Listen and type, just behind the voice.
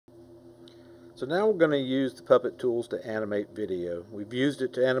So now we're going to use the puppet tools to animate video. We've used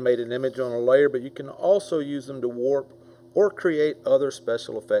it to animate an image on a layer, but you can also use them to warp or create other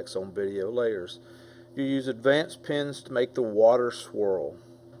special effects on video layers. You use advanced pins to make the water swirl.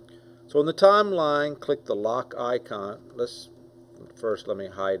 So in the timeline, click the lock icon. Let me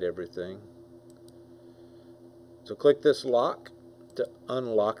hide everything. So click this lock to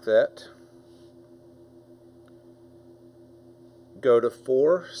unlock that. Go to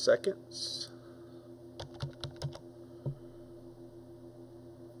 4 seconds.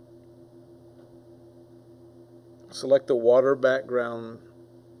 Select the water background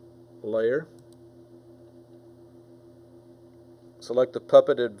layer. Select the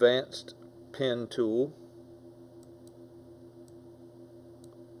Puppet Advanced Pen tool.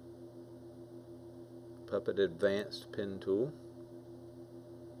 Puppet Advanced Pen tool.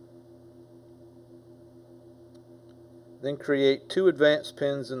 Then create 2 advanced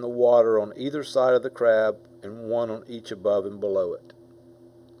pins in the water on either side of the crab and 1 on each above and below it.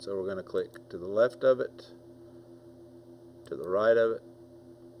 So we're going to click to the left of it, to the right of it,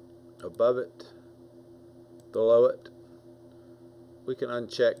 above it, below it. We can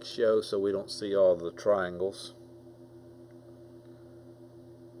uncheck show so we don't see all the triangles.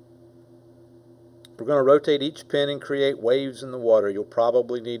 We're going to rotate each pin and create waves in the water. You'll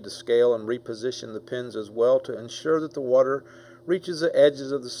probably need to scale and reposition the pins as well to ensure that the water reaches the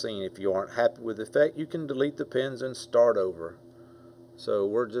edges of the scene. If you aren't happy with the effect, you can delete the pins and start over. So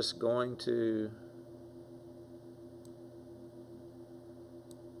we're just going to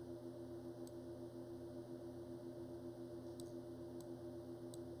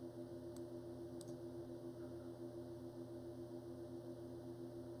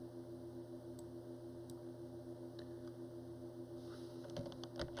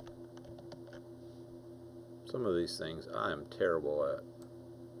some of these things I am terrible at.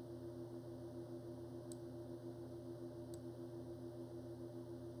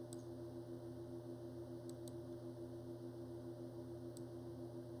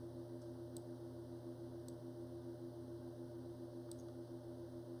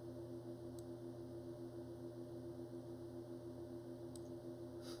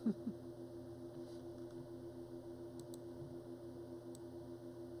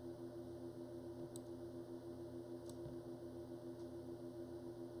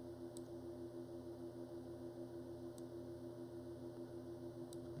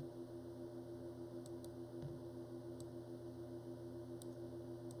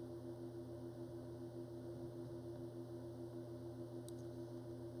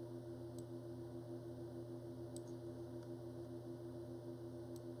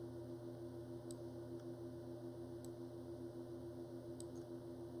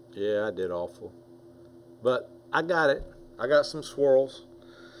 Yeah, I did awful. But I got it. I got some swirls.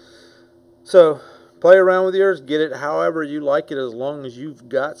 So, play around with yours. Get it however you like it as long as you've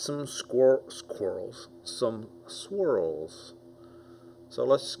got some some swirls. So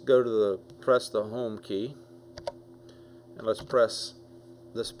let's go to press the home key. And let's press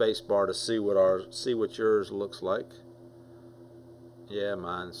the space bar to see what yours looks like. Yeah,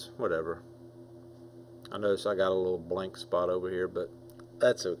 mine's whatever. I notice I got a little blank spot over here, but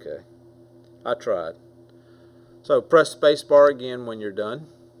that's okay. I tried. So press spacebar again when you're done.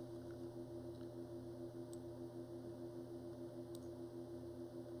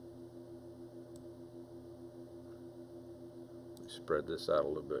 Spread this out a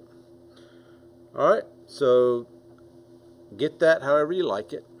little bit. Alright, so get that however you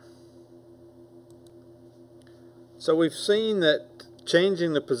like it. So we've seen that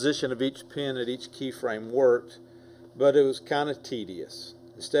changing the position of each pin at each keyframe worked, but it was kind of tedious.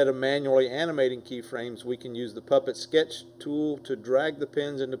 Instead of manually animating keyframes, we can use the Puppet Sketch tool to drag the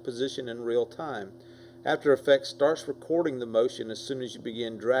pins into position in real time. After Effects starts recording the motion as soon as you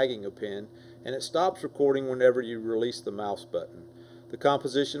begin dragging a pin, and it stops recording whenever you release the mouse button. The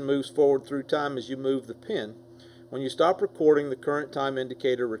composition moves forward through time as you move the pin. When you stop recording, the current time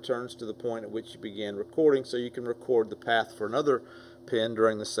indicator returns to the point at which you began recording, so you can record the path for another pin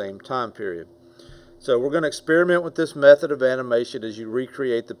during the same time period. So we're going to experiment with this method of animation as you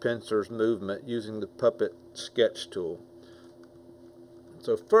recreate the pincer's movement using the Puppet Sketch tool.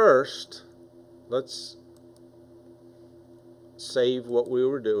 So first, let's save what we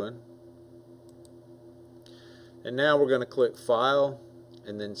were doing. And now we're going to click File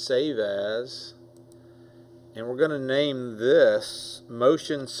and then Save As. And we're going to name this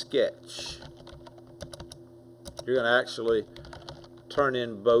Motion Sketch. You're going to actually turn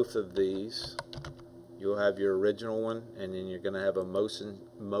in both of these. You'll have your original one, and then you're going to have a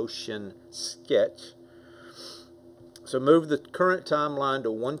motion sketch. So move the current timeline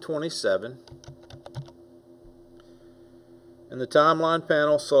to 127. In the timeline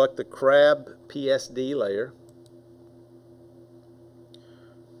panel, select the Crab PSD layer.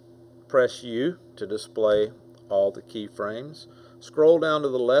 Press U to display all the keyframes. Scroll down to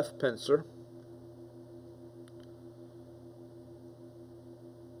the left pincer.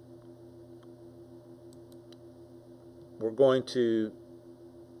 We're going to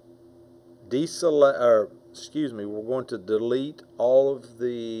we're going to delete all of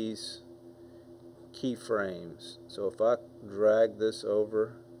these keyframes. So if I drag this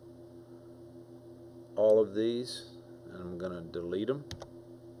over all of these, and I'm going to delete them,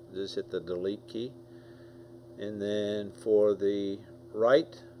 just hit the delete key. And then for the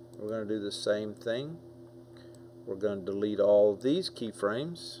right, we're going to do the same thing. We're going to delete all of these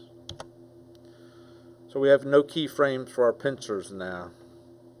keyframes. So we have no keyframes for our pincers now.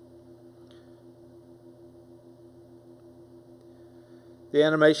 The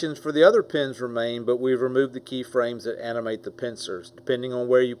animations for the other pins remain, but we've removed the keyframes that animate the pincers. Depending on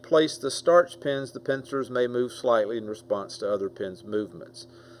where you place the starch pins, the pincers may move slightly in response to other pins' movements.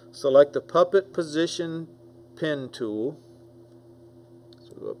 Select the Puppet Position Pin tool.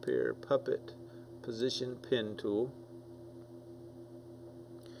 So go up here, Puppet Position Pin tool.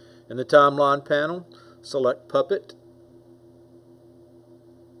 In the timeline panel, select Puppet.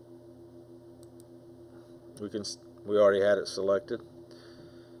 We already had it selected.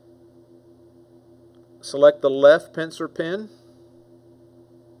 Select the left pincer pin.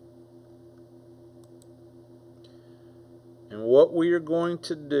 And what we are going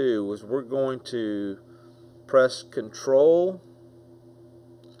to do is we're going to press Control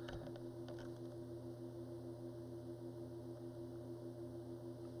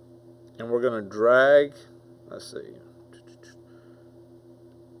and we're going to drag, let's see,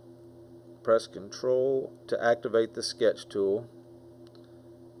 press Control to activate the sketch tool.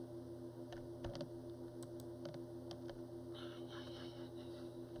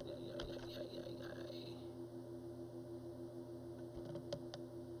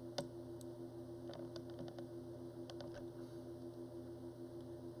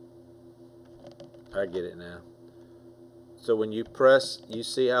 I get it now. So when you press, you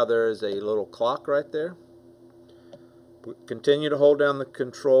see how there is a little clock right there? Continue to hold down the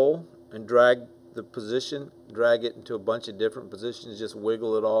Control and drag the position, drag it into a bunch of different positions, just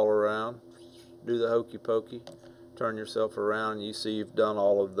wiggle it all around. Do the hokey pokey, turn yourself around, and you see you've done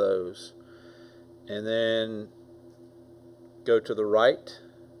all of those. And then go to the right,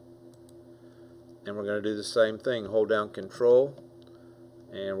 and we're going to do the same thing. Hold down Control,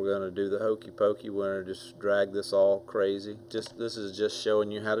 and we're going to do the hokey pokey. We're going to just drag this all crazy. This is just showing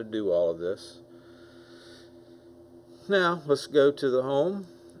you how to do all of this. Now let's go to the home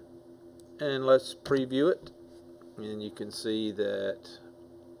and let's preview it, and you can see that,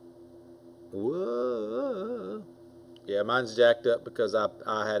 whoa, yeah, mine's jacked up because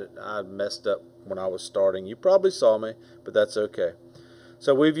I messed up when I was starting. You probably saw me, but that's okay.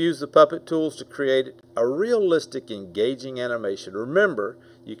 So we've used the puppet tools to create a realistic, engaging animation. Remember,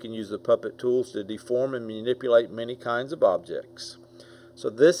 you can use the puppet tools to deform and manipulate many kinds of objects. So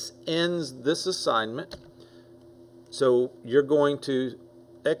this ends this assignment. So you're going to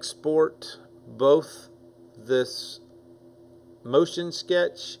export both this motion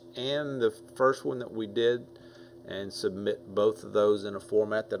sketch and the first one that we did and submit both of those in a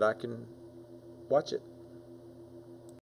format that I can watch it.